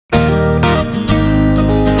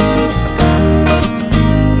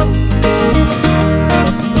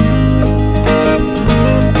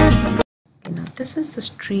this is the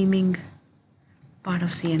streaming part of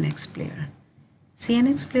CnX Player.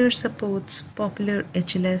 CnX Player supports popular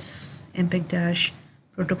HLS, MPEG-DASH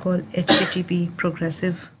protocol, HTTP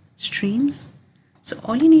progressive streams. So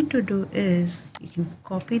all you need to do is you can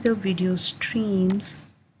copy the video streams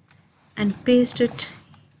and paste it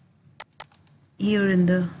here in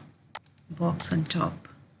the box on top.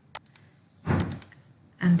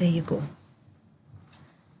 And there you go.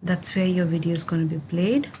 That's where your video is going to be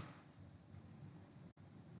played.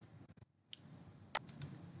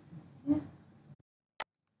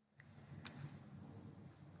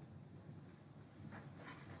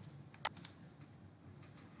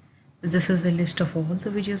 This is a list of all the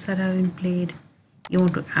videos that have been played. You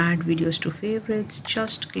want to add videos to favorites,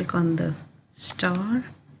 just click on the star.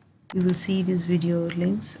 You will see these video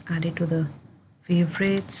links added to the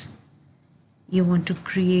favorites. You want to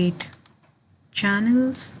create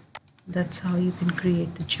channels. That's how you can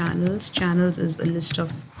create the channels. Channels is a list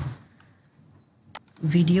of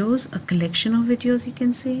videos, a collection of videos, you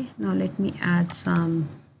can say. Now let me add some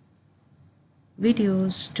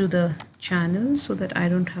videos to the channel so that I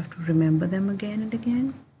don't have to remember them again and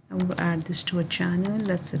again. I will add this to a channel.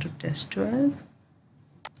 Let's say to test 12,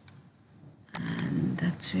 and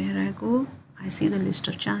that's where I go. I see the list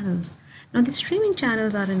of channels. Now the streaming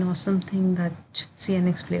channels are an awesome thing that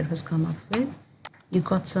CnX Player has come up with. You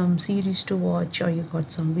got some series to watch, or you got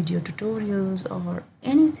some video tutorials, or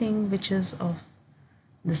anything which is of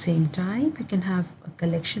the same type. You can have a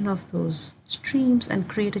collection of those streams and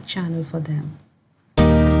create a channel for them.